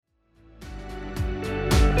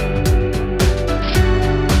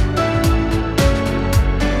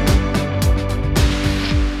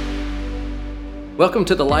Welcome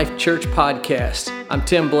to the Life Church Podcast. I'm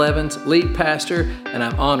Tim Blevins, lead pastor, and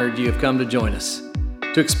I'm honored you have come to join us.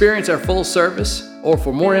 To experience our full service or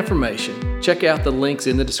for more information, check out the links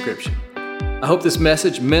in the description. I hope this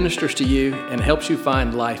message ministers to you and helps you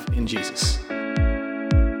find life in Jesus.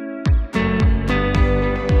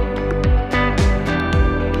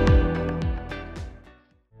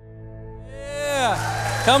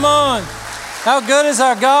 Yeah, come on. How good is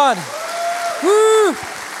our God? Woo!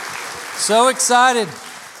 So excited.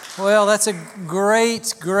 Well, that's a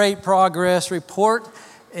great progress report.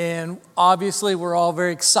 And obviously, we're all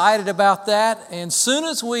very excited about that. And soon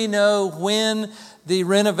as we know when the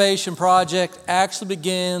renovation project actually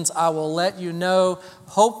begins, I will let you know.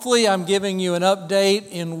 Hopefully, I'm giving you an update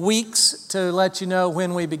in weeks to let you know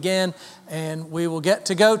when we begin. And we will get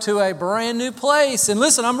to go to a brand new place. And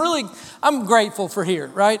listen, I'm grateful for here,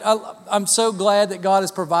 right? I'm so glad that God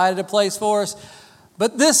has provided a place for us.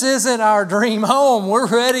 But this isn't our dream home. We're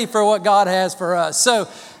ready for what God has for us. So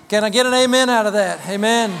can I get an amen out of that?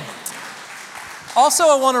 Amen. Also,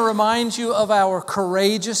 I want to remind you of our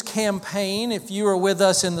Courageous campaign. If you were with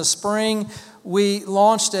us in the spring, we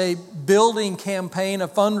launched a building campaign, a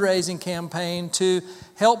fundraising campaign to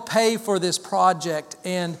help pay for this project.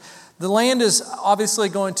 And the land is obviously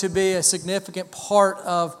going to be a significant part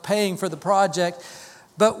of paying for the project.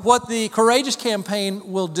 But what the Courageous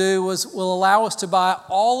campaign will do will allow us to buy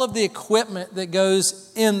all of the equipment that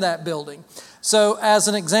goes in that building. So as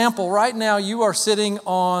an example, right now you are sitting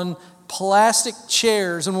on plastic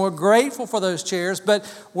chairs, and we're grateful for those chairs, but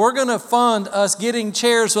we're going to fund us getting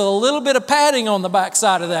chairs with a little bit of padding on the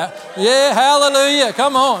backside of that. Yeah, hallelujah,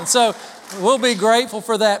 come on. So we'll be grateful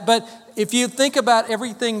for that. But if you think about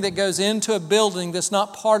everything that goes into a building that's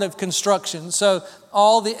not part of construction, so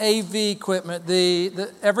all the AV equipment, the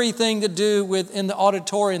everything to do with in the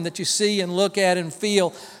auditorium that you see and look at and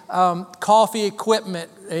feel, coffee equipment,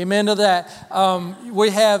 amen to that. We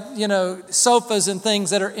have, sofas and things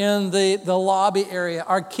that are in the lobby area.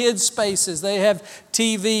 Our kids' spaces, they have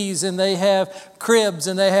TVs and they have cribs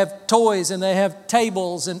and they have toys and they have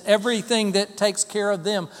tables and everything that takes care of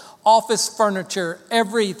them. Office furniture,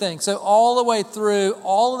 everything. So all the way through,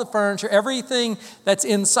 all of the furniture, everything that's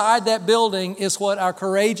inside that building is what our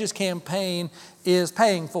Courageous campaign is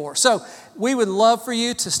paying for. So we would love for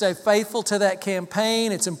you to stay faithful to that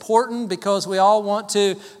campaign. It's important because we all want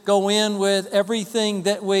to go in with everything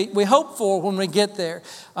that we hope for when we get there.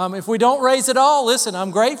 If we don't raise it all, listen,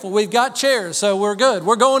 I'm grateful. We've got chairs, so we're good.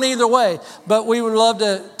 We're going either way, but we would love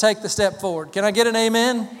to take the step forward. Can I get an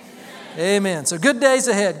amen? Amen. So good days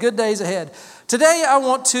ahead, good days ahead. Today I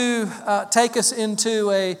want to take us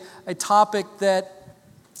into a topic that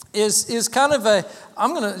is kind of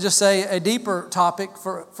I'm going to just say a deeper topic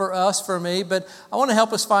for us, for me, but I want to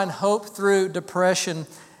help us find hope through depression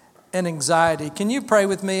and anxiety. Can you pray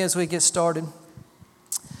with me as we get started?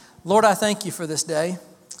 Lord, I thank you for this day.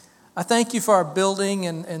 I thank you for our building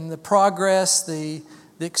and the progress, the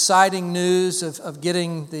exciting news of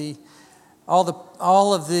getting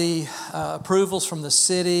all of the approvals from the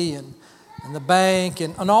city and the bank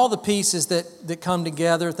and all the pieces that come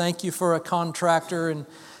together. Thank you for a contractor.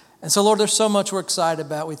 And so, Lord, there's so much we're excited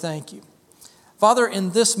about. We thank you. Father,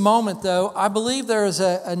 in this moment, though, I believe there is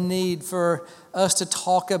a need for us to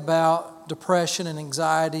talk about depression and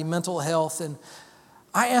anxiety, mental health. And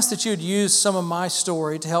I ask that you would use some of my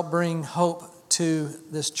story to help bring hope to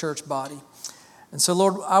this church body. And so,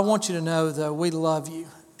 Lord, I want you to know, though, we love you.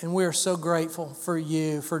 And we are so grateful for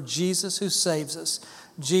you, for Jesus who saves us,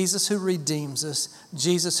 Jesus who redeems us,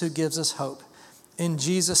 Jesus who gives us hope. In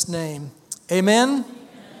Jesus' name, amen.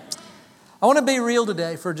 I want to be real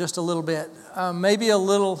today for just a little bit, maybe a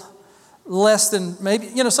little less than,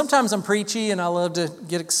 sometimes I'm preachy and I love to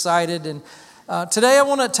get excited. And today I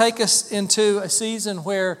want to take us into a season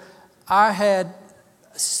where I had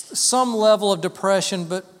some level of depression,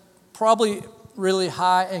 but probably really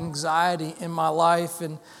high anxiety in my life.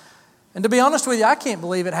 And to be honest with you, I can't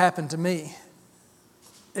believe it happened to me.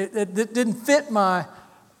 It didn't fit my,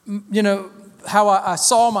 how I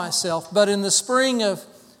saw myself. But in the spring of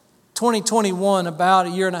 2021, about a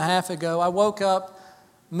year and a half ago, I woke up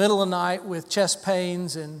middle of the night with chest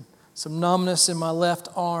pains and some numbness in my left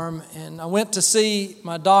arm. And I went to see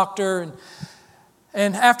my doctor.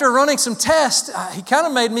 And after running some tests, he kind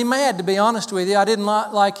of made me mad, to be honest with you. I didn't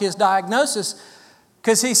like his diagnosis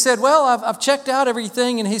because he said, well, I've checked out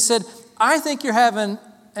everything. And he said, I think you're having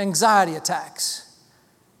anxiety attacks.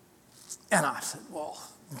 And I said, well,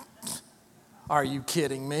 are you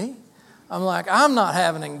kidding me? I'm like, I'm not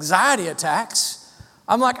having anxiety attacks.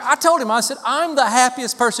 I told him, I said, I'm the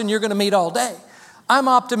happiest person you're going to meet all day. I'm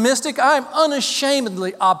optimistic. I'm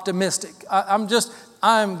unashamedly optimistic.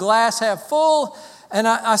 I'm glass half full. And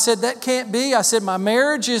I said, that can't be. I said, my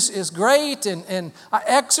marriage is great, and I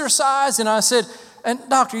exercise. And I said, and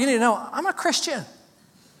doctor, you need to know, I'm a Christian.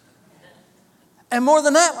 And more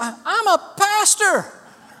than that, I'm a pastor.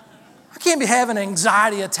 I can't be having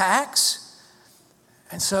anxiety attacks.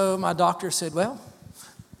 And so my doctor said, well,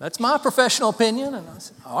 that's my professional opinion. And I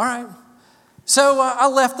said, all right. So I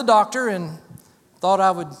left the doctor and thought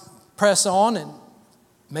I would press on and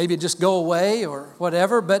maybe just go away or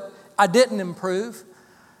whatever, but I didn't improve.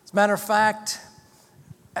 As a matter of fact,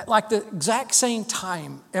 at like the exact same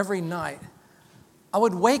time every night, I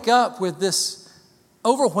would wake up with this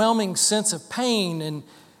overwhelming sense of pain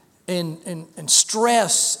and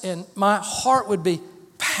stress, and my heart would be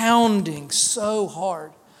pounding so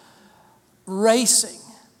hard, racing,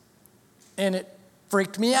 and it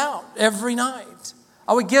freaked me out every night.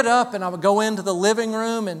 I would get up and I would go into the living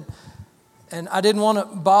room, and I didn't want to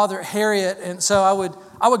bother Harriet, and so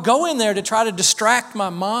I would go in there to try to distract my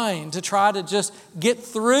mind, to try to just get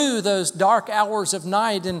through those dark hours of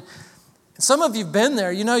night. And some of you have been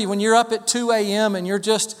there. You know, when you're up at 2 a.m. and you're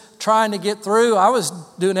just trying to get through. I was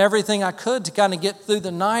doing everything I could to kind of get through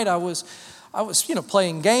the night. I was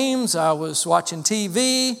playing games. I was watching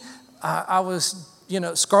TV. I was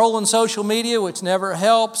scrolling social media, which never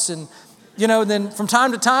helps. And then from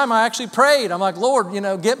time to time, I actually prayed. I'm like, Lord,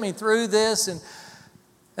 get me through this. And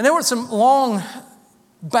there were some long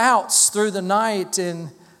bouts through the night, and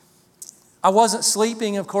I wasn't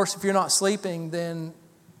sleeping. Of course, if you're not sleeping, then,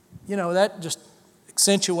 that just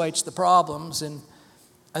accentuates the problems.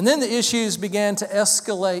 And then the issues began to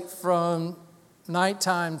escalate from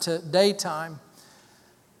nighttime to daytime.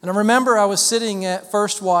 And I remember I was sitting at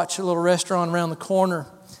First Watch, a little restaurant around the corner.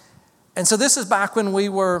 And so this is back when we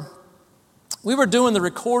were doing the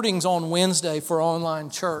recordings on Wednesday for online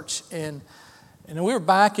church. And we were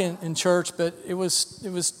back in church, but it was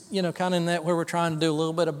kind of in that where we're trying to do a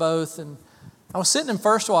little bit of both. And I was sitting in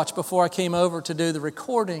First Watch before I came over to do the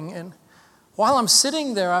recording. And while I'm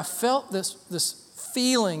sitting there, I felt this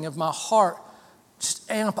feeling of my heart just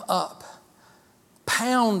amp up,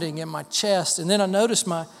 pounding in my chest. And then I noticed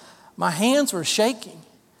my hands were shaking.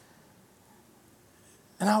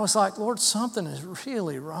 And I was like, Lord, something is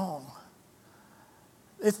really wrong.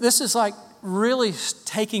 This is like really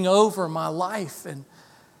taking over my life. And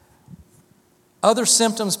other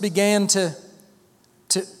symptoms began to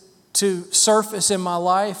surface in my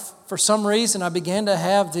life. For some reason, I began to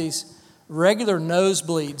have these regular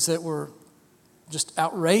nosebleeds that were just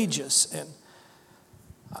outrageous. And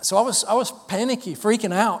so I was panicky,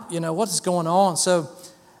 freaking out, what is going on? So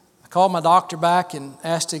I called my doctor back and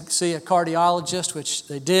asked to see a cardiologist, which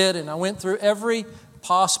they did. And I went through every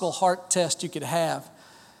possible heart test you could have.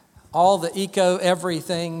 All the echo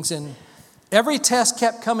everythings, and every test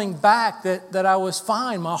kept coming back that I was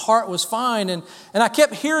fine, my heart was fine, and I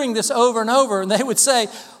kept hearing this over and over, and they would say,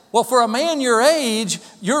 well, for a man your age,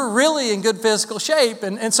 you're really in good physical shape,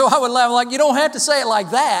 and so I would laugh, like, you don't have to say it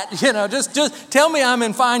like that, just tell me I'm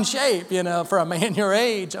in fine shape, for a man your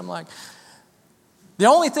age. I'm like, the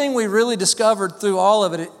only thing we really discovered through all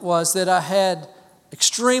of it was that I had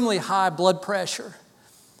extremely high blood pressure.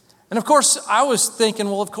 And of course, I was thinking,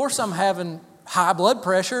 well, of course I'm having high blood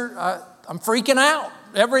pressure. I'm freaking out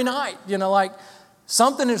every night, like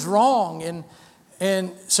something is wrong.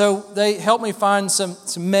 And so they helped me find some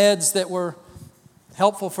meds that were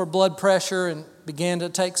helpful for blood pressure and began to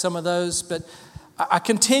take some of those. But I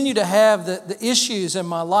continue to have the issues in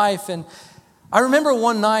my life. And I remember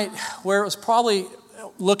one night where it was probably,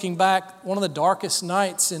 looking back, one of the darkest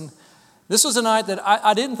nights. And this was a night that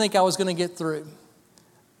I didn't think I was going to get through.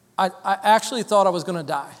 I actually thought I was going to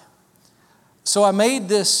die. So I made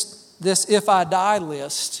this if I die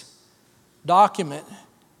list document,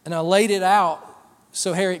 and I laid it out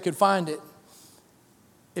so Harriet could find it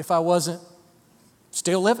if I wasn't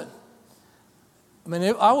still living. I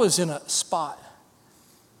mean, I was in a spot.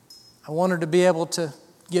 I wanted to be able to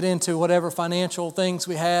get into whatever financial things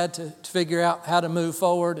we had to figure out how to move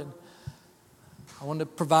forward, and I wanted to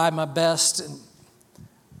provide my best. And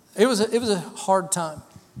it was a hard time.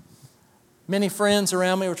 Many friends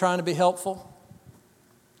around me were trying to be helpful.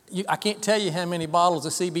 I can't tell you how many bottles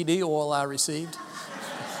of CBD oil I received.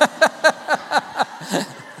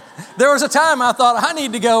 There was a time I thought I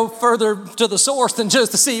need to go further to the source than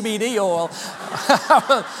just the CBD oil.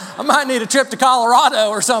 I might need a trip to Colorado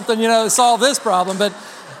or something, to solve this problem. But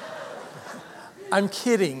I'm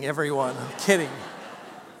kidding, everyone. I'm kidding.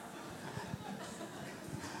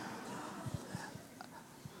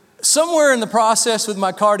 Somewhere in the process with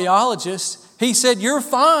my cardiologist, he said, you're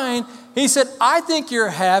fine. He said, I think you're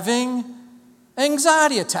having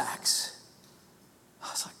anxiety attacks. I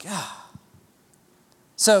was like, yeah.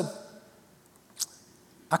 So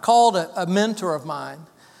I called a mentor of mine,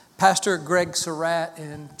 Pastor Greg Surratt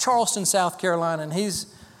in Charleston, South Carolina, and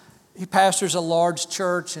he pastors a large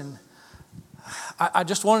church, and I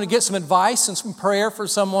just wanted to get some advice and some prayer for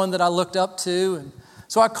someone that I looked up to. And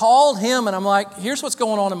so I called him, and I'm like, here's what's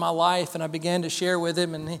going on in my life. And I began to share with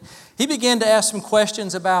him, and he began to ask some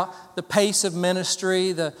questions about the pace of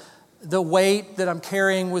ministry, the weight that I'm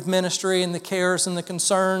carrying with ministry, and the cares and the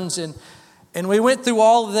concerns. And we went through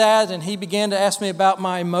all of that, and he began to ask me about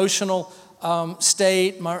my emotional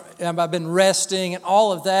state. I've been resting and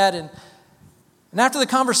all of that. And after the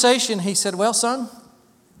conversation, he said, well, son,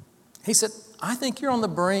 he said, I think you're on the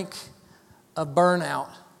brink of burnout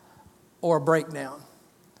or a breakdown.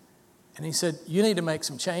 And he said, you need to make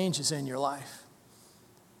some changes in your life.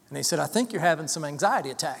 And he said, I think you're having some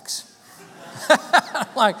anxiety attacks.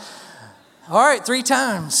 I'm like, all right, 3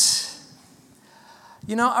 times.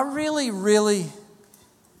 You know, I really, really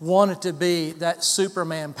wanted to be that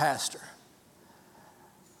Superman pastor.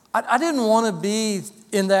 I didn't want to be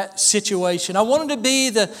in that situation. I wanted to be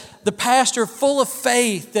the pastor full of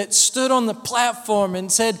faith that stood on the platform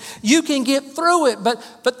and said, you can get through it.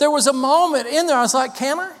 But there was a moment in there, I was like,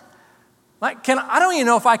 can I? I don't even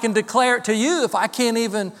know if I can declare it to you if I can't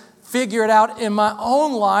even figure it out in my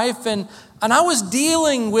own life. And I was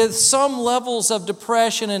dealing with some levels of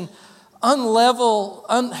depression and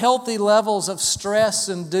unhealthy levels of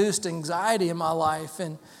stress-induced anxiety in my life.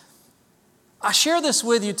 And I share this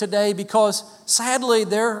with you today because sadly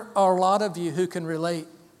there are a lot of you who can relate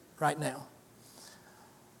right now.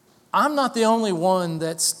 I'm not the only one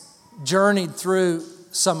that's journeyed through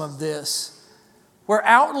some of this. Where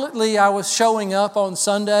outwardly I was showing up on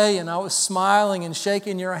Sunday and I was smiling and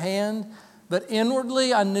shaking your hand, but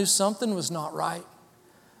inwardly I knew something was not right.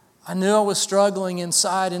 I knew I was struggling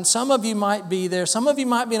inside, and some of you might be there. Some of you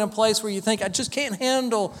might be in a place where you think, I just can't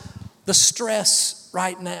handle the stress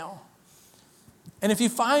right now. And if you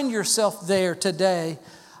find yourself there today,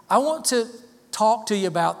 I want to talk to you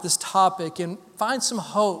about this topic and find some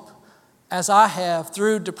hope as I have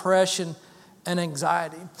through depression and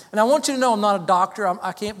anxiety. And I want you to know I'm not a doctor.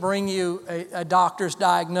 I can't bring you a doctor's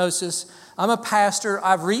diagnosis. I'm a pastor.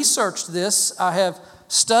 I've researched this. I have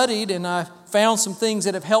studied and I've found some things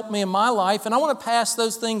that have helped me in my life. And I want to pass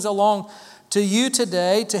those things along to you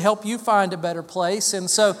today to help you find a better place. And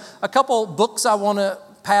so a couple books I want to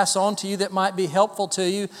pass on to you that might be helpful to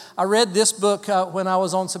you. I read this book when I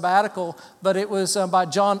was on sabbatical, but it was by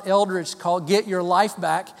John Eldredge called Get Your Life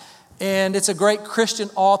Back. And it's a great Christian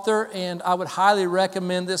author, and I would highly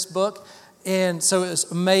recommend this book. And so it's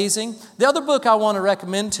amazing. The other book I want to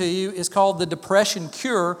recommend to you is called The Depression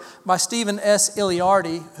Cure by Stephen S.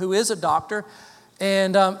 Iliardi, who is a doctor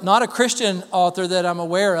and not a Christian author that I'm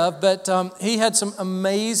aware of, but he had some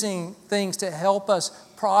amazing things to help us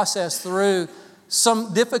process through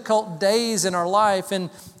some difficult days in our life. And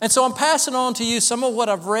so I'm passing on to you some of what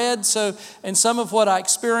I've read and some of what I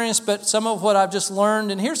experienced, but some of what I've just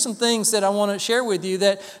learned. And here's some things that I want to share with you,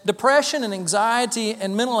 that depression and anxiety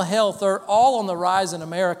and mental health are all on the rise in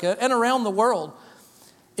America and around the world.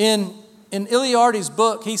 In Iliardi's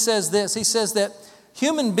book, he says this. He says that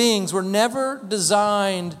human beings were never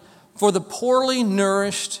designed for the poorly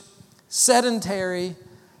nourished, sedentary,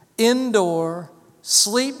 indoor,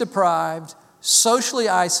 sleep-deprived, socially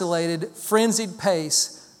isolated, frenzied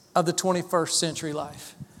pace of the 21st century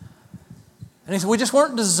life. And he said, we just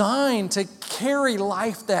weren't designed to carry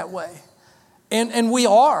life that way. And we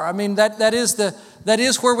are. I mean, that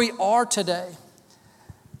is where we are today.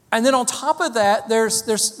 And then on top of that,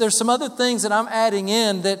 there's some other things that I'm adding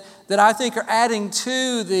in that I think are adding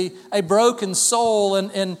to a broken soul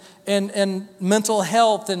and mental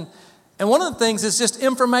health. And one of the things is just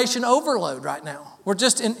information overload right now. We're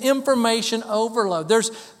just in information overload.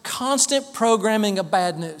 There's constant programming of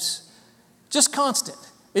bad news. Just constant.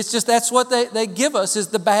 It's just that's what they give us is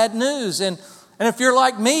the bad news. And if you're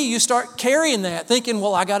like me, you start carrying that, thinking,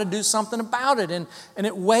 well, I got to do something about it. And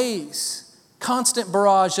it weighs. Constant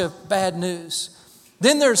barrage of bad news.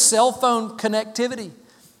 Then there's cell phone connectivity.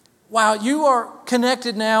 Wow, you are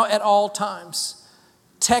connected now at all times.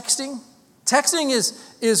 Texting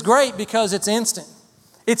is great because it's instant.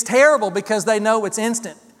 It's terrible because they know it's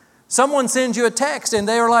instant. Someone sends you a text and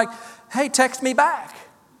they're like, hey, text me back.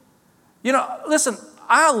 You know, listen,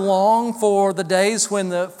 I long for the days when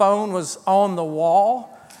the phone was on the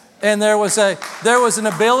wall and there was an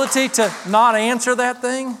ability to not answer that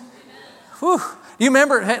thing. Whew. You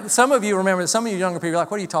remember, some of you remember, some of you younger people are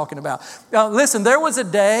like, what are you talking about? Listen, there was a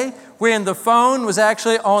day when the phone was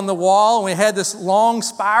actually on the wall and we had this long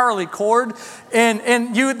spirally cord,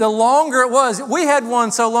 and the longer it was, we had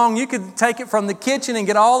one so long you could take it from the kitchen and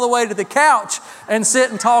get all the way to the couch and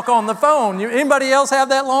sit and talk on the phone. Anybody else have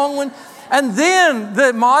that long one? And then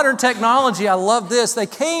the modern technology, I love this, they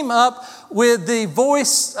came up with the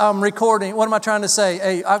voice recording. What am I trying to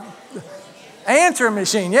say? Answer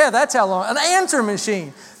machine. Yeah, that's how long. An answer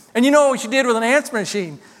machine. And you know what you did with an answer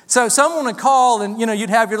machine? So someone would call and,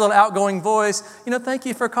 you'd have your little outgoing voice. Thank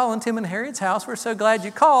you for calling Tim and Harriet's house. We're so glad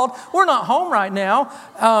you called. We're not home right now,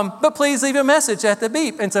 but please leave a message at the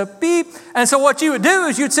beep. And so beep. And so what you would do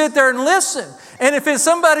is you'd sit there and listen. And if it's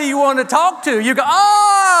somebody you want to talk to, you go,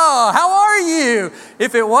 oh, how are you?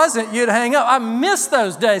 If it wasn't, you'd hang up. I miss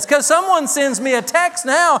those days because someone sends me a text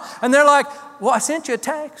now and they're like, well, I sent you a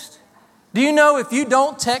text. Do you know if you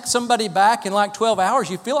don't text somebody back in like 12 hours,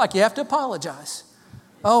 you feel like you have to apologize?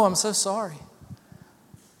 Oh, I'm so sorry.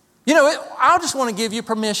 I just want to give you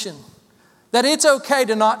permission that it's okay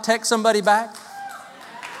to not text somebody back.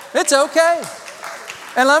 It's okay.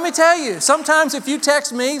 And let me tell you, sometimes if you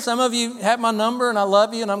text me, some of you have my number and I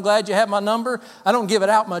love you and I'm glad you have my number. I don't give it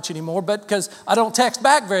out much anymore, but because I don't text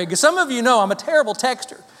back very good. Some of you know I'm a terrible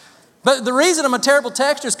texter. But the reason I'm a terrible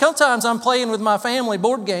texter is sometimes I'm playing with my family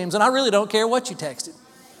board games and I really don't care what you texted.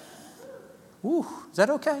 Ooh, is that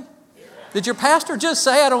okay? Did your pastor just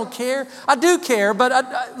say I don't care? I do care, but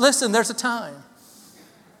listen, there's a time.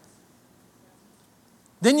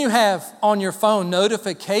 Then you have on your phone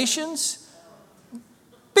notifications,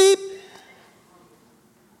 beep,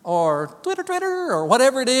 or Twitter, or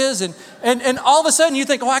whatever it is, and all of a sudden you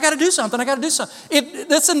think, oh, I got to do something.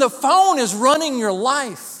 Listen, the phone is running your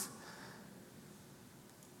life.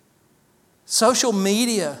 Social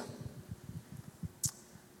media,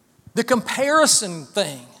 the comparison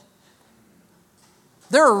thing.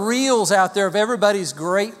 There are reels out there of everybody's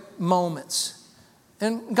great moments.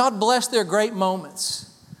 And God bless their great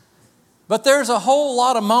moments. But there's a whole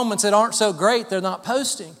lot of moments that aren't so great they're not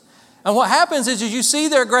posting. And what happens is you see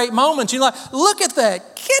their great moments, you're like, look at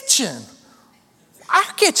that kitchen.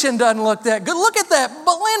 Our kitchen doesn't look that good. Look at that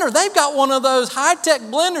blender. They've got one of those high-tech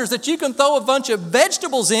blenders that you can throw a bunch of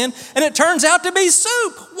vegetables in and it turns out to be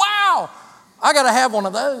soup. Wow. I got to have one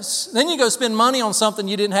of those. Then you go spend money on something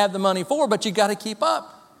you didn't have the money for, but you got to keep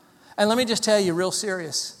up. And let me just tell you real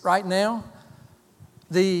serious. Right now,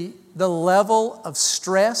 the level of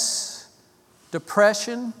stress,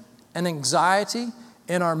 depression, and anxiety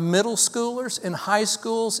in our middle schoolers and high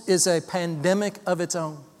schools is a pandemic of its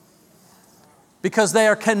own. Because they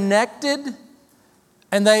are connected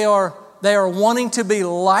and they are wanting to be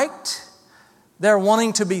liked. They're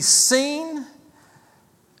wanting to be seen.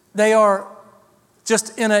 They are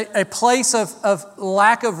just in a place of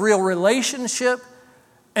lack of real relationship,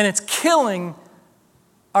 and it's killing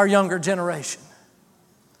our younger generation.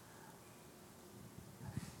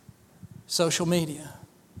 Social media.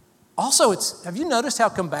 Also, have you noticed how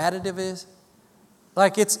combative it is?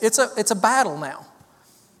 Like it's a battle now.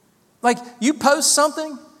 Like you post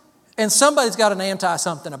something and somebody's got an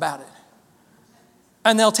anti-something about it.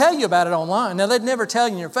 And they'll tell you about it online. Now, they'd never tell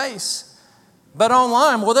you in your face. But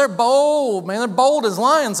online, well, they're bold, man. They're bold as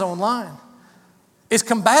lions online. It's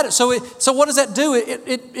combative. So what does that do?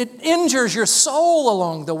 It injures your soul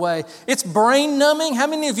along the way. It's brain numbing. How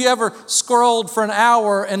many of you ever scrolled for an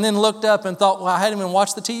hour and then looked up and thought, well, I hadn't even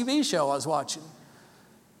watched the TV show I was watching?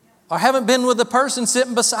 Or haven't been with the person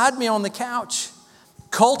sitting beside me on the couch?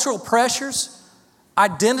 Cultural pressures,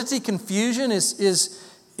 identity confusion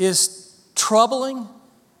is troubling.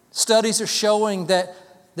 Studies are showing that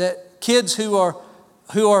kids who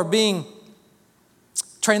are being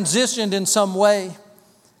transitioned in some way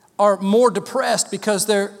are more depressed because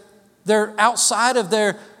they're outside of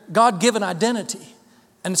their God-given identity,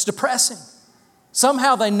 and it's depressing.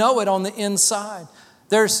 Somehow they know it on the inside.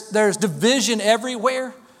 There's division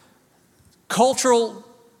everywhere, cultural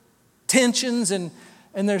tensions, and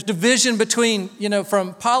there's division between,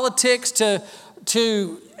 from politics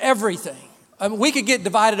to everything. I mean, we could get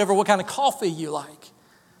divided over what kind of coffee you like.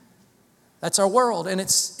 That's our world, and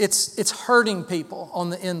it's hurting people on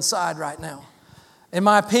the inside right now. In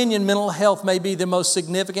my opinion, mental health may be the most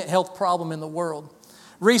significant health problem in the world.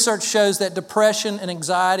 Research shows that depression and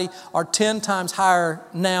anxiety are 10 times higher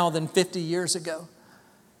now than 50 years ago.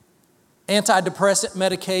 Antidepressant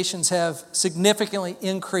medications have significantly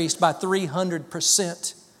increased by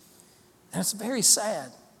 300%. And it's very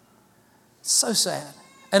sad. It's so sad.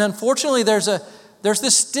 And unfortunately, there's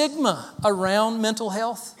this stigma around mental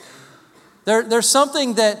health. There's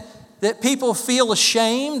something that people feel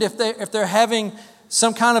ashamed if they're having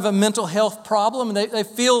some kind of a mental health problem, and they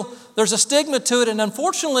feel there's a stigma to it, and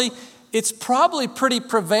unfortunately, it's probably pretty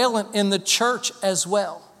prevalent in the church as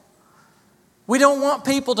well. We don't want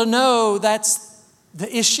people to know that's the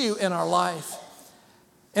issue in our life.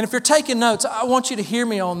 And if you're taking notes, I want you to hear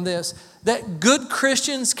me on this, that good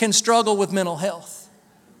Christians can struggle with mental health.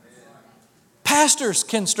 Pastors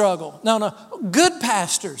can struggle. No, good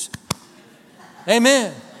pastors,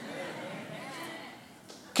 amen,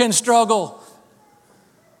 can struggle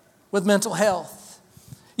with mental health.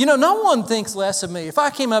 You know, no one thinks less of me. If I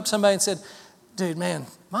came up to somebody and said, dude, man,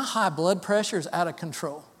 my high blood pressure is out of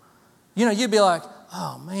control. You know, you'd be like,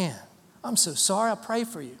 oh man, I'm so sorry, I pray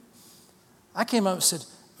for you. I came up and said,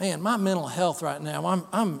 man, my mental health right now,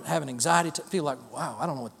 I'm having anxiety. To feel like, wow, I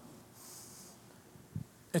don't know what.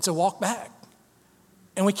 It's a walk back.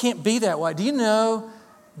 And we can't be that way. Do you know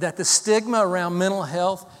that the stigma around mental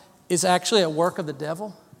health is actually a work of the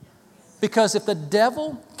devil? Because if the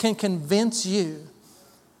devil can convince you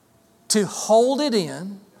to hold it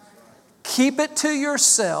in, keep it to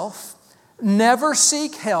yourself, never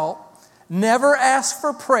seek help, never ask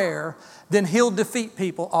for prayer, then he'll defeat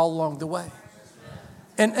people all along the way.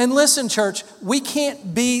 And listen, church, we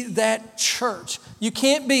can't be that church. You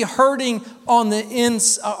can't be hurting on the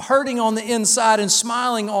inside and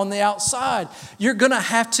smiling on the outside. You're going to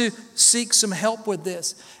have to seek some help with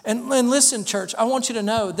this. And listen, church, I want you to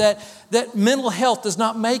know that mental health does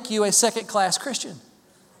not make you a second-class Christian.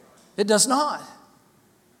 It does not.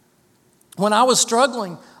 When I was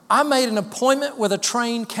struggling, I made an appointment with a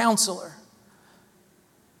trained counselor.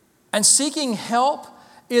 And seeking help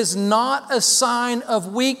is not a sign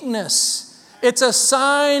of weakness. It's a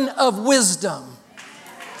sign of wisdom.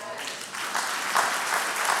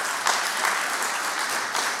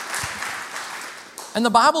 And the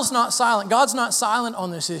Bible's not silent. God's not silent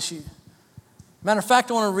on this issue. Matter of fact,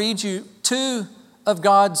 I want to read you two of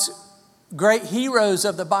God's great heroes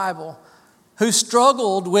of the Bible who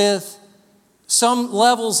struggled with some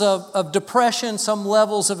levels of depression, some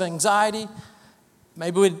levels of anxiety.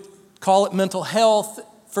 Maybe we'd call it mental health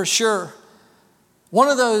for sure. One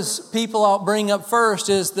of those people I'll bring up first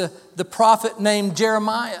is the prophet named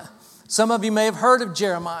Jeremiah. Some of you may have heard of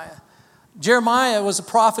Jeremiah. Jeremiah was a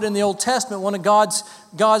prophet in the Old Testament, one of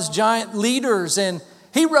God's giant leaders, and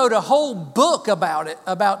he wrote a whole book about it,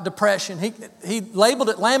 about depression. He labeled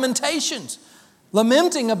it Lamentations,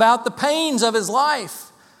 lamenting about the pains of his life.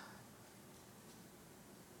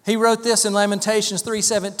 He wrote this in Lamentations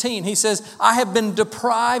 3:17. He says, I have been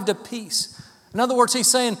deprived of peace. In other words, he's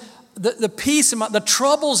saying the peace, the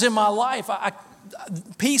troubles in my life,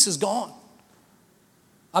 peace is gone.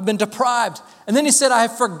 I've been deprived. And then he said, I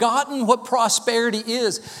have forgotten what prosperity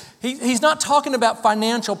is. He's not talking about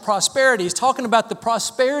financial prosperity. He's talking about the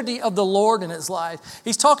prosperity of the Lord in his life.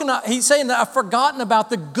 He's saying that I've forgotten about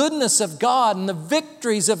the goodness of God and the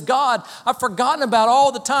victories of God. I've forgotten about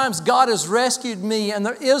all the times God has rescued me and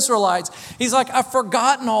the Israelites. He's like, I've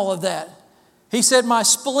forgotten all of that. He said, my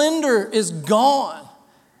splendor is gone.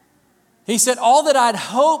 He said, all that I'd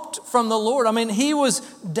hoped from the Lord. I mean, he was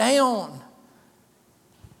down.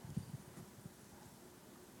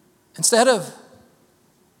 Instead of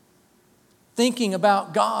thinking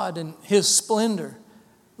about God and his splendor,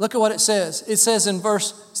 look at what it says. It says in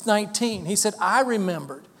verse 19, he said, I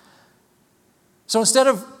remembered. So instead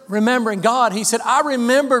of remembering God, he said, I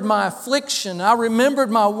remembered my affliction. I remembered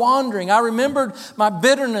my wandering. I remembered my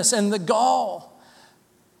bitterness and the gall.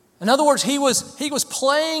 In other words, he was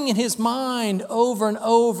playing in his mind over and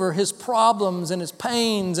over his problems and his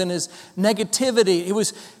pains and his negativity.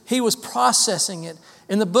 He was processing it.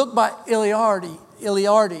 In the book by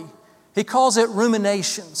Eliardi, he calls it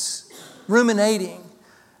ruminations, ruminating.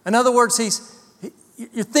 In other words,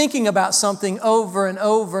 you're thinking about something over and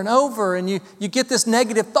over and over, and you get this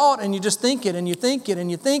negative thought, and you just think it, and you think it,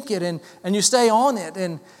 and you think it, and you stay on it.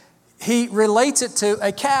 And he relates it to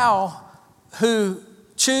a cow who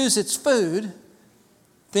chews its food,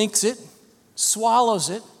 thinks it, swallows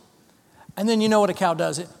it, and then you know what a cow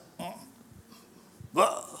does it.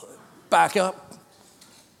 Back up.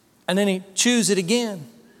 And then he chews it again,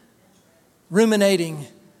 ruminating.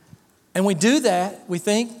 And we do that, we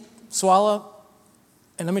think, swallow.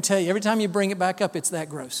 And let me tell you, every time you bring it back up, it's that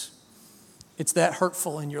gross. It's that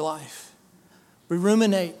hurtful in your life. We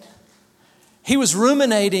ruminate. He was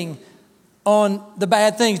ruminating on the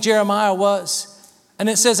bad things, Jeremiah was. And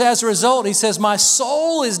it says, as a result, he says, my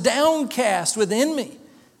soul is downcast within me.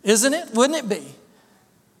 Isn't it? Wouldn't it be?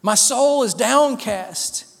 My soul is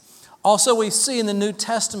downcast. Also, we see in the New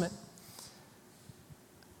Testament,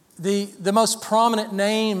 the most prominent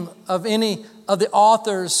name of any of the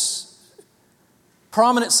authors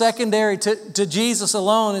prominent secondary to Jesus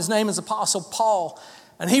alone. His name is Apostle Paul.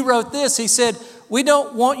 And he wrote this. He said, we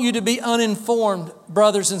don't want you to be uninformed,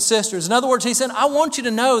 brothers and sisters. In other words, he said, I want you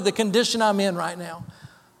to know the condition I'm in right now.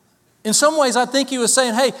 In some ways, I think he was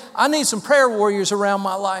saying, hey, I need some prayer warriors around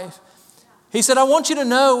my life. He said, I want you to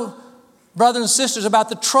know, brothers and sisters, about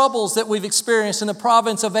the troubles that we've experienced in the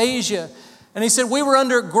province of Asia. And he said, we were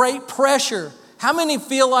under great pressure. How many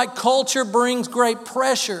feel like culture brings great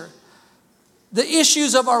pressure? The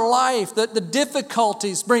issues of our life, the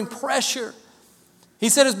difficulties bring pressure. He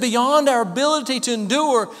said it's beyond our ability to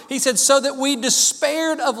endure. He said, so that we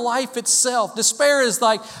despaired of life itself. Despair is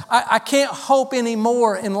like, I can't hope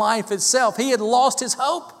anymore in life itself. He had lost his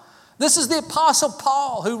hope. This is the Apostle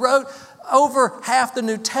Paul who wrote over half the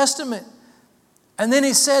New Testament. And then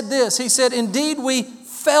he said this. He said, indeed, we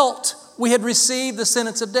felt we had received the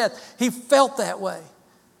sentence of death. He felt that way.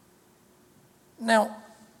 Now,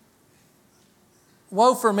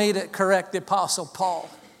 woe for me to correct the Apostle Paul.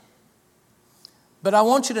 But I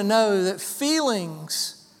want you to know that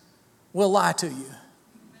feelings will lie to you.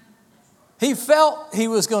 He felt he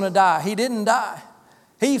was going to die. He didn't die.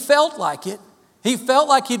 He felt like it. He felt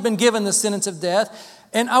like he'd been given the sentence of death.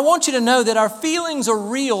 And I want you to know that our feelings are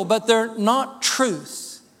real, but they're not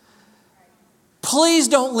truth. Please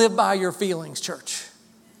don't live by your feelings, church.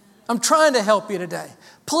 I'm trying to help you today.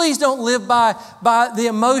 Please don't live by the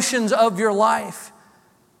emotions of your life.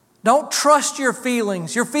 Don't trust your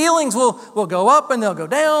feelings. Your feelings will go up and they'll go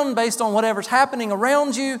down based on whatever's happening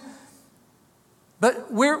around you.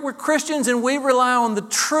 But we're Christians and we rely on the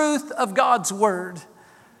truth of God's Word.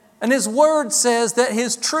 And His Word says that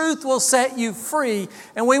His truth will set you free.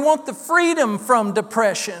 And we want the freedom from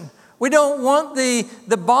depression. We don't want the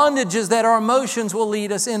bondages that our emotions will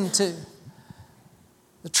lead us into.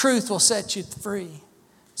 The truth will set you free.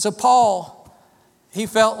 So Paul, he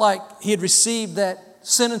felt like he had received that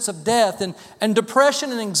sentence of death, and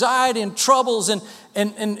depression and anxiety and troubles and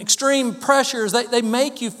extreme pressures, they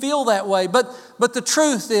make you feel that way. But the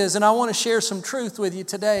truth is, and I want to share some truth with you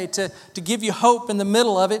today to give you hope in the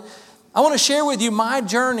middle of it. I want to share with you my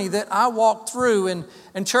journey that I walked through.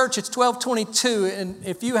 And church, it's 12:22, and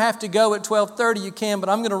if you have to go at 12:30, you can, but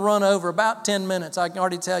I'm going to run over about 10 minutes. I can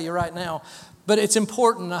already tell you right now. But it's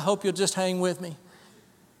important. I hope you'll just hang with me.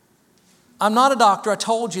 I'm not a doctor. I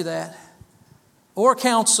told you that. Or a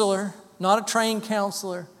counselor, not a trained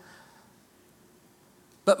counselor.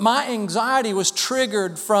 But my anxiety was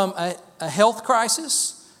triggered from a health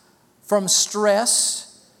crisis, from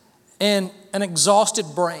stress, and an exhausted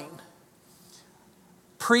brain.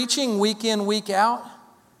 Preaching week in, week out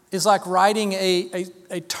is like writing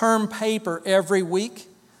a term paper every week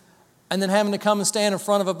and then having to come and stand in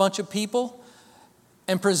front of a bunch of people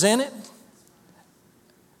and present it.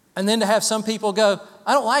 And then to have some people go,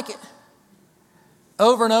 I don't like it.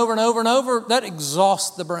 Over and over and over and over, that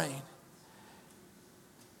exhausts the brain.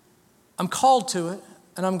 I'm called to it,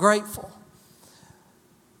 and I'm grateful.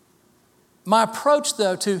 My approach,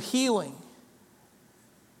 though, to healing,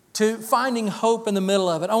 to finding hope in the middle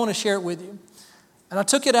of it, I want to share it with you. And I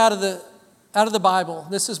took it out of the Bible.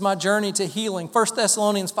 This is my journey to healing. 1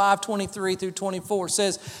 Thessalonians 5:23 through 24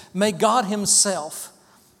 says, may God Himself,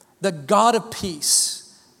 the God of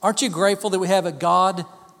peace, aren't you grateful that we have a God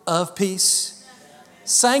of peace?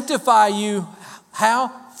 Sanctify you, how?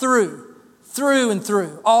 Through and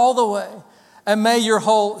through, all the way. And may your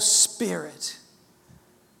whole spirit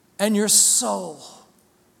and your soul,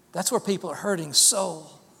 that's where people are hurting,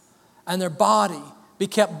 soul, and their body be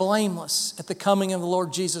kept blameless at the coming of the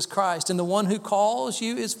Lord Jesus Christ. And the one who calls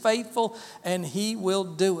you is faithful, and He will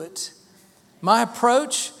do it. My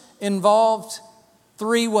approach involved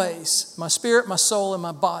 3 ways: my spirit, my soul, and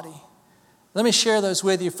my body. Let me share those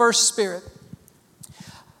with you. First, spirit.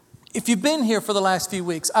 If you've been here for the last few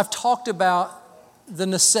weeks, I've talked about the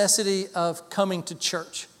necessity of coming to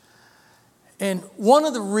church. And one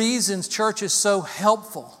of the reasons church is so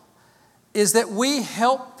helpful is that we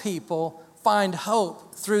help people find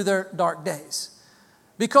hope through their dark days.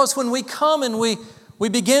 Because when we come and we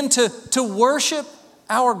begin to worship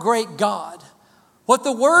our great God, what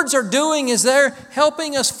the words are doing is they're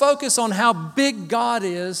helping us focus on how big God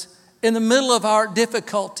is in the middle of our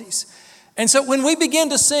difficulties. And so when we begin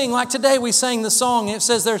to sing, like today we sang the song, it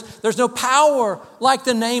says there's no power like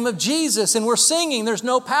the name of Jesus. And we're singing, there's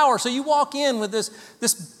no power. So you walk in with this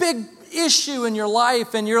big issue in your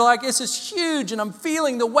life and you're like, this is huge and I'm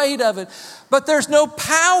feeling the weight of it. But there's no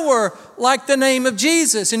power like the name of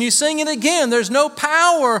Jesus. And you sing it again, there's no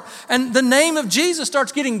power. And the name of Jesus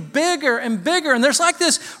starts getting bigger and bigger. And there's like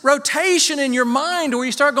this rotation in your mind where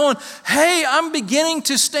you start going, hey, I'm beginning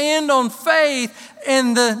to stand on faith.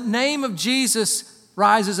 And the name of Jesus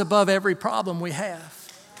rises above every problem we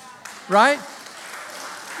have, right?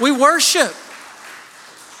 We worship.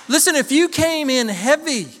 Listen, if you came in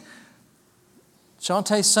heavy,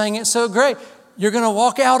 Shantae's saying it so great, you're going to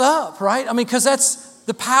walk out up, right? I mean, because that's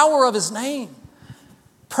the power of His name.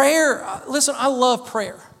 Prayer, listen, I love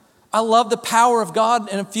prayer. I love the power of God.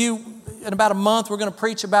 In about a month, we're going to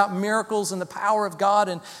preach about miracles and the power of God,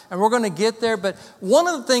 and we're going to get there. But one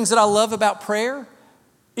of the things that I love about prayer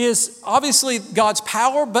is obviously God's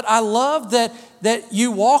power, but I love that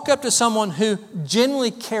you walk up to someone who genuinely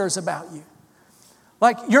cares about you.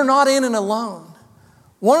 Like, you're not in it alone.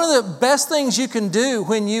 One of the best things you can do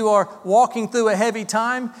when you are walking through a heavy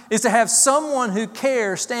time is to have someone who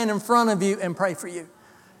cares stand in front of you and pray for you.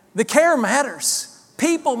 The care matters.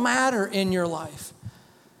 People matter in your life.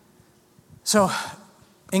 So,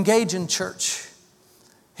 engage in church.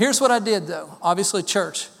 Here's what I did though. Obviously,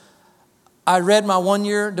 church. I read my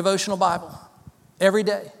 1-year devotional Bible every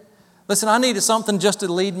day. Listen, I needed something just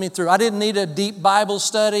to lead me through. I didn't need a deep Bible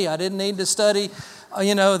study. I didn't need to study,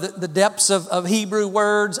 the depths of Hebrew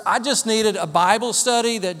words. I just needed a Bible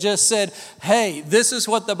study that just said, hey, this is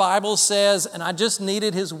what the Bible says, and I just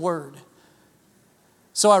needed His Word.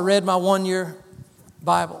 So I read my 1-year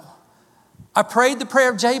Bible. I prayed the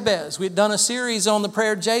prayer of Jabez. We'd done a series on the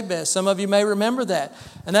prayer of Jabez. Some of you may remember that.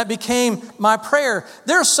 And that became my prayer.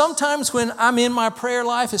 There are some times when I'm in my prayer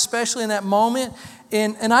life, especially in that moment,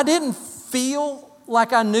 and I didn't feel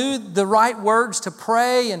like I knew the right words to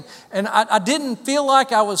pray, and I didn't feel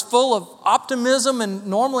like I was full of optimism, and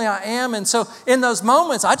normally I am. And so in those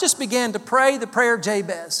moments, I just began to pray the prayer of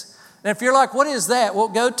Jabez. And if you're like, what is that? Well,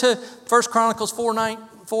 go to 1 Chronicles 4, 9,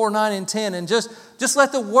 and 10, and just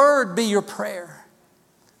let the Word be your prayer.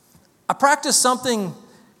 I practiced something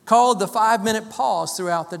called the 5-minute pause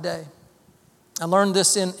throughout the day. I learned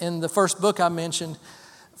this in the first book I mentioned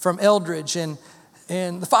from Eldridge. And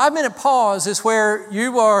the 5-minute pause is where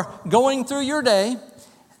you are going through your day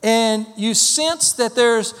and you sense that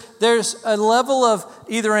there's a level of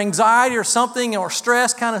either anxiety or something or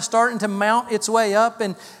stress kind of starting to mount its way up,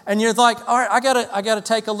 and you're like, all right, I gotta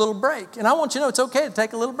take a little break. And I want you to know it's okay to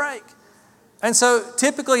take a little break. And so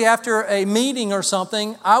typically after a meeting or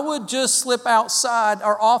something, I would just slip outside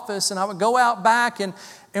our office and I would go out back, and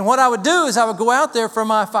what I would do is I would go out there for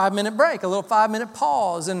my 5-minute break, a little 5-minute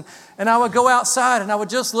pause, and I would go outside and I would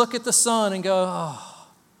just look at the sun and go, oh.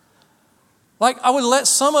 Like I would let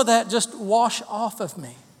some of that just wash off of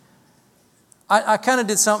me. I kind of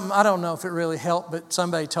did something, I don't know if it really helped, but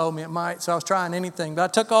somebody told me it might, so I was trying anything. But I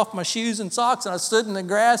took off my shoes and socks and I stood in the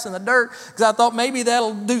grass and the dirt because I thought maybe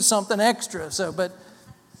that'll do something extra. But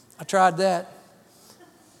I tried that.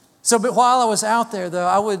 But while I was out there though,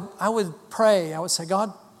 I would pray. I would say,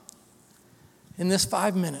 God, in this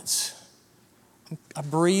 5 minutes, I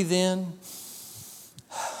breathe in.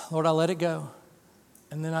 Lord, I let it go.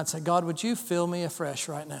 And then I'd say, God, would you fill me afresh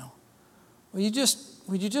right now? Would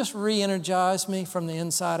you just re-energize me from the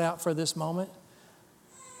inside out for this moment?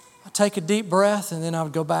 I'd take a deep breath and then I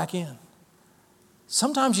would go back in.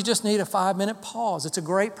 Sometimes you just need a 5-minute pause. It's a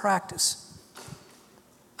great practice.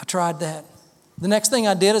 I tried that. The next thing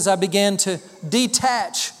I did is I began to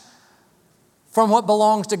detach from what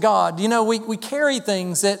belongs to God. You know, we carry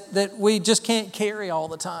things that we just can't carry all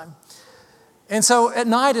the time. And so at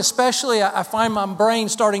night especially, I find my brain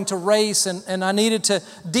starting to race and I needed to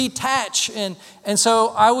detach. And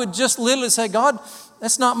so I would just literally say, God,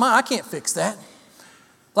 that's not mine. I can't fix that.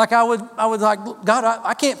 Like I would like, God,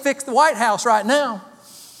 I can't fix the White House right now.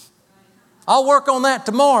 I'll work on that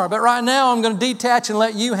tomorrow. But right now I'm going to detach and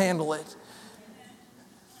let you handle it.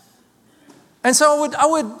 And so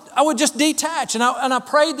I would just detach. And I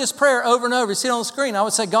prayed this prayer over and over. You see it on the screen. I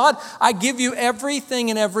would say, God, I give you everything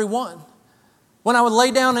and everyone. When I would lay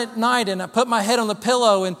down at night and I put my head on the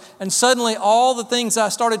pillow and suddenly all the things I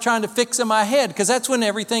started trying to fix in my head, because that's when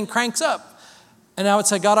everything cranks up. And I would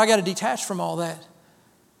say, God, I got to detach from all that.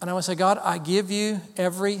 And I would say, God, I give you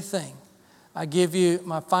everything. I give you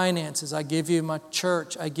my finances. I give you my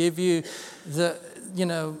church. I give you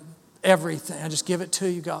everything. I just give it to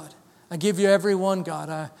you, God. I give you everyone,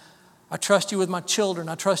 God. I trust you with my children.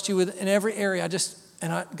 I trust you in every area.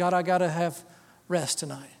 God, I got to have rest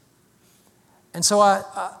tonight. And so I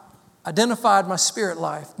identified my spirit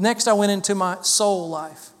life. Next, I went into my soul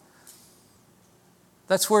life.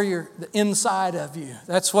 That's where the inside of you.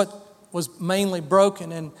 That's what was mainly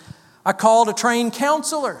broken. And I called a trained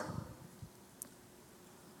counselor.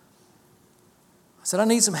 I said, I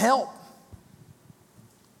need some help.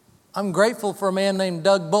 I'm grateful for a man named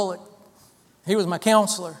Doug Bullock. He was my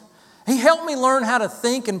counselor. He helped me learn how to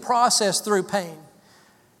think and process through pain.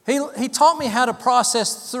 He taught me how to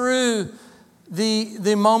process through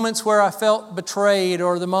the moments where I felt betrayed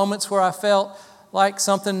or the moments where I felt like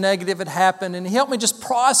something negative had happened. And He helped me just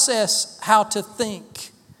process how to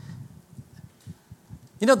think.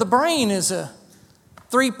 You know, the brain is a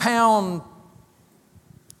 3-pound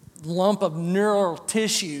lump of neural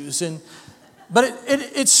tissues, but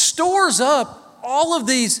it stores up all of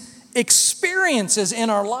these experiences in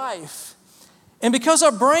our life. And because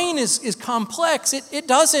our brain is complex, it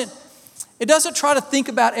doesn't try to think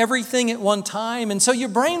about everything at one time. And so your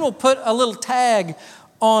brain will put a little tag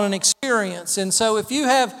on an experience. And so if you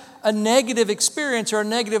have a negative experience or a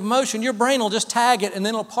negative emotion, your brain will just tag it and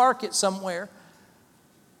then it'll park it somewhere.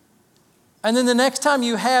 And then the next time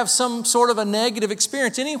you have some sort of a negative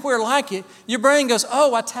experience, anywhere like it, your brain goes,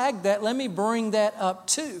 oh, I tagged that. Let me bring that up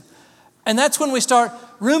too. And that's when we start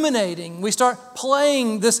ruminating. We start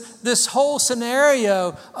playing this whole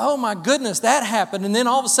scenario. Oh my goodness, that happened. And then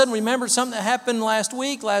all of a sudden remember something that happened last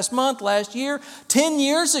week, last month, last year, 10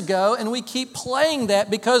 years ago. And we keep playing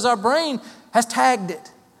that because our brain has tagged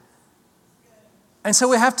it. And so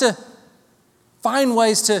we have to find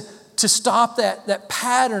ways to stop that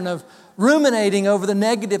pattern of ruminating over the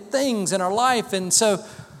negative things in our life. And so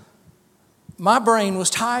my brain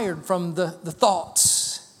was tired from the thoughts.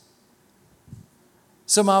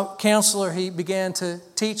 So my counselor, he began to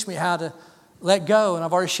teach me how to let go, and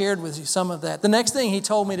I've already shared with you some of that. The next thing he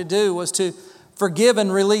told me to do was to forgive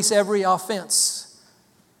and release every offense.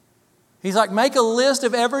 He's like, make a list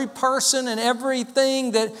of every person and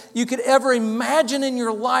everything that you could ever imagine in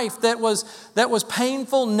your life that was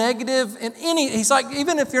painful, negative, and he's like,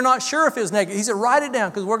 even if you're not sure if it's negative, he said, write it down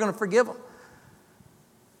because we're going to forgive them.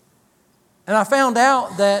 And I found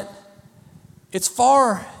out that it's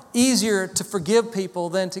far easier to forgive people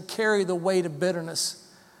than to carry the weight of bitterness.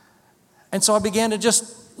 And so I began to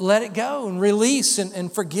just let it go and release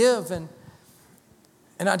and forgive. And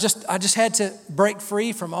I just had to break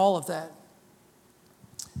free from all of that.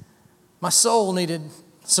 My soul needed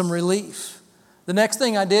some relief. The next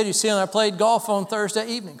thing I did, you see, I played golf on Thursday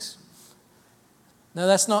evenings. Now,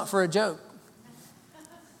 that's not for a joke.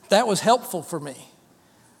 That was helpful for me.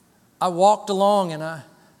 I walked along and I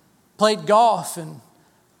played golf and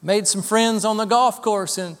made some friends on the golf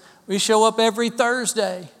course. And we show up every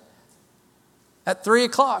Thursday at 3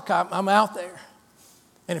 o'clock. I'm out there.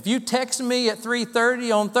 And if you text me at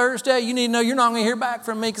 3:30 on Thursday, you need to know you're not going to hear back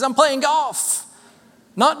from me because I'm playing golf.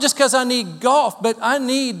 Not just because I need golf, but I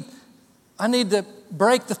need to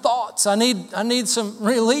break the thoughts. I need some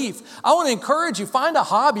relief. I want to encourage you, find a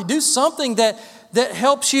hobby. Do something that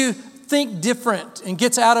helps you think different and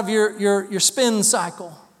gets out of your spin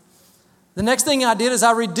cycle. The next thing I did is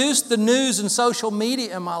I reduced the news and social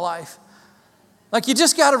media in my life. Like, you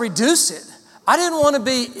just got to reduce it. I didn't want to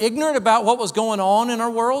be ignorant about what was going on in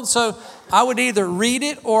our world, so I would either read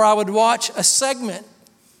it or I would watch a segment.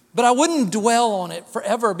 But I wouldn't dwell on it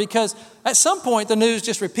forever because at some point the news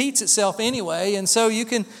just repeats itself anyway, and so you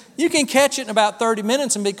can catch it in about 30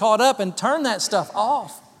 minutes and be caught up and turn that stuff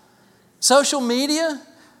off. Social media,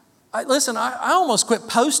 I almost quit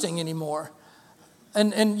posting anymore.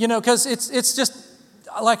 And you know, because it's just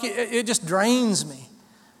like it just drains me.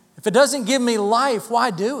 If it doesn't give me life,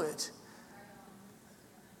 why do it?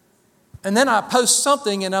 And then I post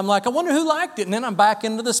something and I'm like, I wonder who liked it. And then I'm back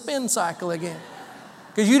into the spin cycle again.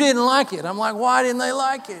 Because you didn't like it. I'm like, why didn't they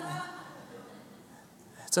like it?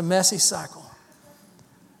 It's a messy cycle.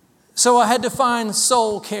 So I had to find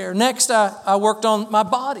soul care. Next, I worked on my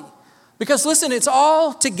body. Because listen, it's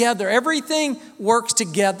all together. Everything works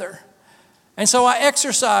together. And so I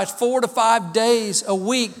exercised 4 to 5 days a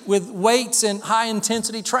week with weights and high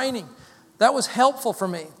intensity training. That was helpful for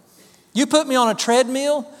me. You put me on a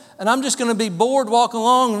treadmill and I'm just going to be bored walking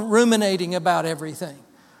along ruminating about everything.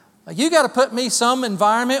 Like, you got to put me some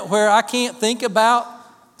environment where I can't think about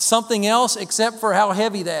something else except for how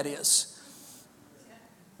heavy that is.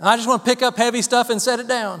 And I just want to pick up heavy stuff and set it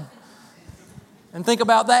down and think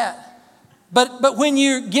about that. But when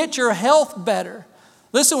you get your health better,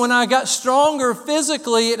 listen, when I got stronger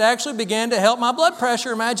physically, it actually began to help my blood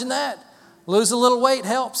pressure. Imagine that. Lose a little weight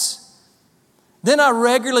helps. Then I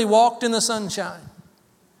regularly walked in the sunshine.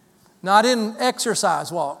 Now, I didn't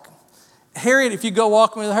exercise walk. Harriet, if you go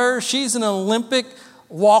walking with her, she's an Olympic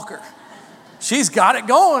walker. She's got it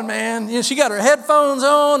going, man. You know, she got her headphones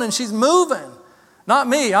on and she's moving. Not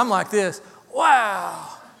me. I'm like this. Wow.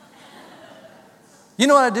 You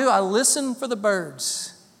know what I do? I listen for the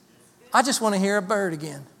birds. I just want to hear a bird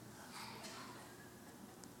again.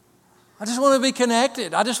 I just want to be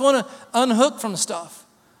connected. I just want to unhook from stuff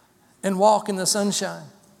and walk in the sunshine.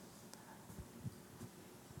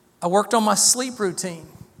 I worked on my sleep routine.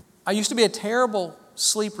 I used to be a terrible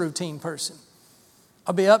sleep routine person.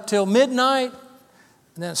 I'll be up till midnight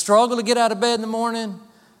and then struggle to get out of bed in the morning.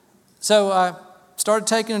 So I started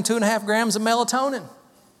taking 2.5 grams of melatonin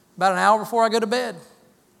about an hour before I go to bed.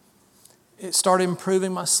 It started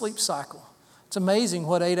improving my sleep cycle. It's amazing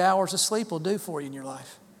what 8 hours of sleep will do for you in your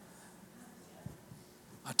life.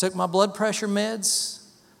 I took my blood pressure meds.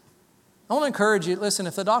 I want to encourage you, listen,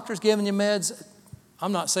 if the doctor's giving you meds,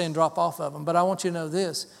 I'm not saying drop off of them, but I want you to know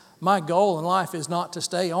this. My goal in life is not to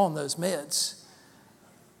stay on those meds.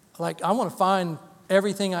 Like, I want to find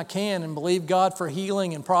everything I can and believe God for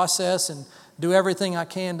healing and process and do everything I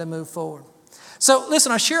can to move forward. So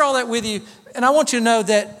listen, I share all that with you, and I want you to know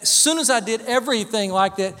that as soon as I did everything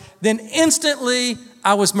like that, then instantly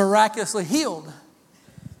I was miraculously healed.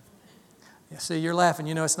 You see, you're laughing.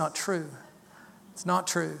 You know it's not true. It's not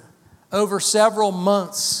true. Over several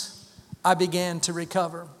months, I began to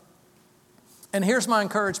recover. And here's my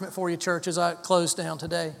encouragement for you, church, as I close down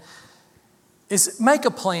today, is make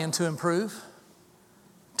a plan to improve.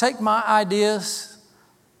 Take my ideas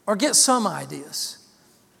or get some ideas.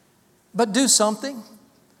 But do something.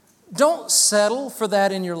 Don't settle for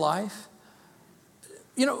that in your life.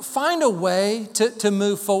 You know, find a way to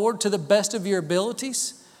move forward to the best of your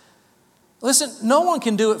abilities. Listen, no one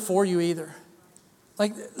can do it for you either.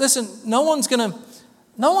 Like, listen, no one's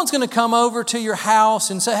gonna come over to your house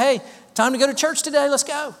and say, hey, time to go to church today, let's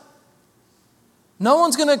go. No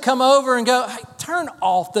one's gonna come over and go, hey, turn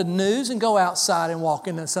off the news and go outside and walk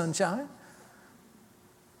in the sunshine.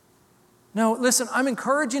 No, listen, I'm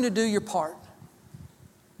encouraging you to do your part.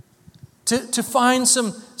 To find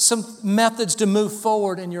some methods to move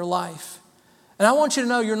forward in your life. And I want you to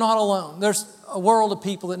know you're not alone. There's a world of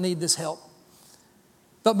people that need this help.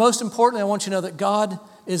 But most importantly, I want you to know that God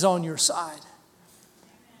is on your side.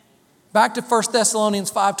 Back to 1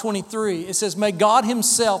 Thessalonians 5:23, it says, may God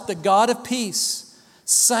himself, the God of peace,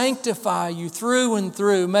 sanctify you through and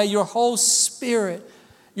through. May your whole spirit,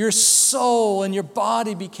 your soul, and your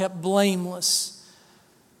body be kept blameless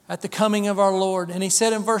at the coming of our Lord. And he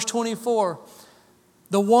said in verse 24,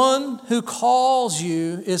 the one who calls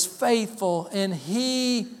you is faithful, and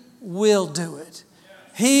he will do it.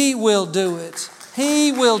 He will do it.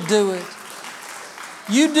 He will do it.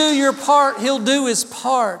 You do your part, he'll do his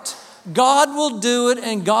part. God will do it,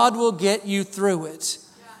 and God will get you through it.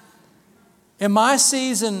 In my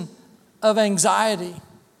season of anxiety,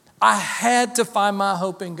 I had to find my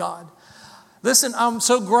hope in God. Listen, I'm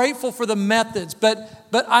so grateful for the methods, but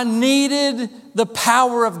I needed the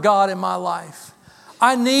power of God in my life.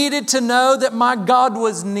 I needed to know that my God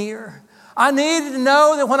was near. I needed to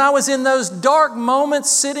know that when I was in those dark moments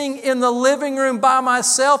sitting in the living room by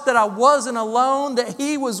myself, that I wasn't alone, that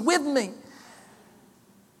he was with me.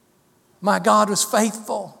 My God was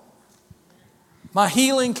faithful. My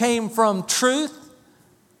healing came from truth,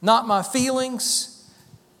 not my feelings.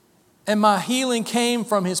 And my healing came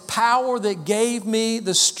from his power that gave me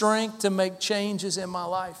the strength to make changes in my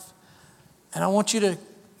life. And I want you to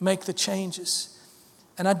make the changes.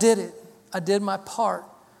 And I did it. I did my part.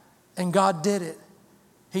 And God did it.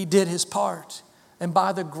 He did his part. And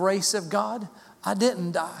by the grace of God, I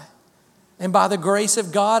didn't die. And by the grace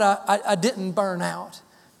of God, I didn't burn out.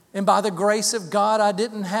 And by the grace of God, I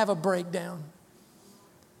didn't have a breakdown.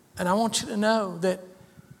 And I want you to know that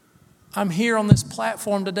I'm here on this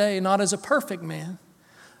platform today, not as a perfect man,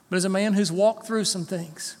 but as a man who's walked through some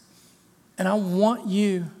things. And I want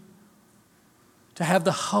you to have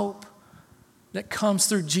the hope that comes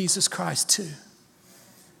through Jesus Christ too.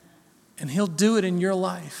 And he'll do it in your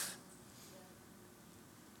life.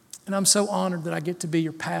 And I'm so honored that I get to be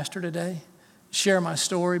your pastor today, share my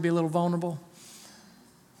story, be a little vulnerable.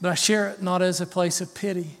 But I share it not as a place of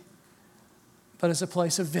pity, but as a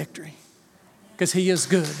place of victory. Because he is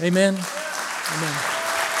good. Amen? Amen.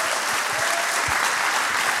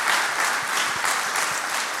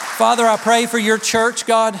 Father, I pray for your church,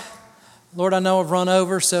 God. Lord, I know I've run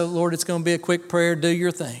over, so Lord, it's going to be a quick prayer. Do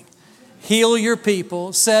your thing. Heal your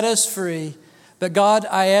people. Set us free. But God,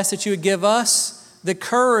 I ask that you would give us the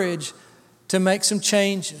courage to make some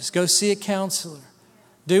changes. Go see a counselor.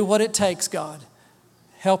 Do what it takes, God.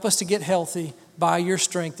 Help us to get healthy by your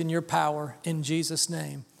strength and your power. In Jesus'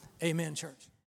 name, amen, church.